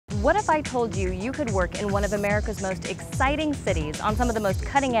What if I told you you could work in one of America's most exciting cities on some of the most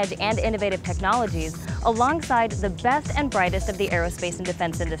cutting-edge and innovative technologies alongside the best and brightest of the aerospace and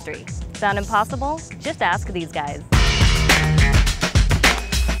defense industry? Sound impossible? Just ask these guys.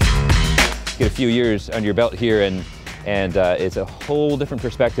 Get a few years under your belt here and it's a whole different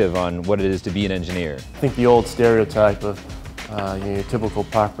perspective on what it is to be an engineer. I think the old stereotype of your typical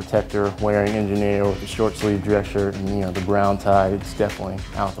pocket protector wearing engineer with a short sleeve dress shirt and the brown tie, it's definitely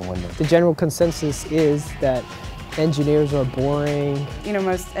out the window. The general consensus is that engineers are boring.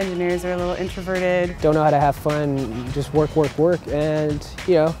 Most engineers are a little introverted. Don't know how to have fun, just work, and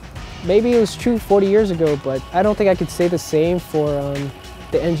maybe it was true 40 years ago, but I don't think I could say the same for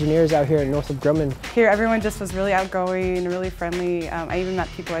the engineers out here at Northrop Grumman. Here everyone just was really outgoing and really friendly. I even met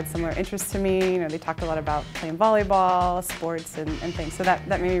people who had similar interests to me. They talked a lot about playing volleyball, sports and things, so that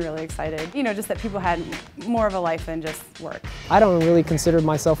made me really excited. Just that people had more of a life than just work. I don't really consider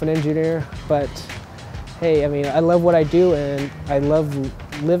myself an engineer, but hey, I love what I do and I love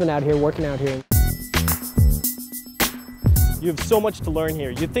living out here, working out here. You have so much to learn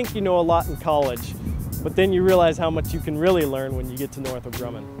here. You think you know a lot in college, but then you realize how much you can really learn when you get to Northrop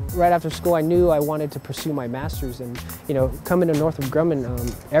Grumman. Right after school, I knew I wanted to pursue my master's, and coming to Northrop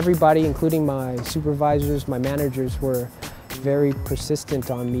Grumman, everybody, including my supervisors, my managers, were very persistent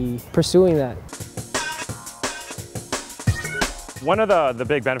on me pursuing that. One of the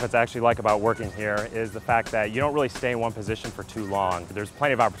big benefits I actually like about working here is the fact that you don't really stay in one position for too long. There's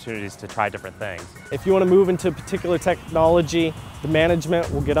plenty of opportunities to try different things. If you want to move into a particular technology, the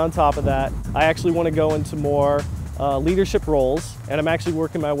management will get on top of that. I actually want to go into more leadership roles, and I'm actually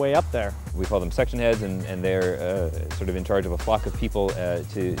working my way up there. We call them section heads, and they're sort of in charge of a flock of people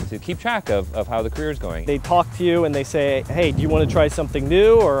to keep track of how the career is going. They talk to you and they say, hey, do you want to try something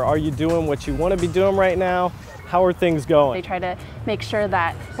new, or are you doing what you want to be doing right now? How are things going? They try to make sure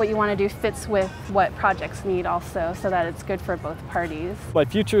that what you want to do fits with what projects need also, so that it's good for both parties. My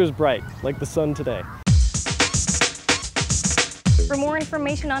future is bright, like the sun today. For more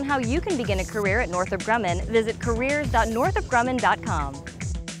information on how you can begin a career at Northrop Grumman, visit careers.northropgrumman.com.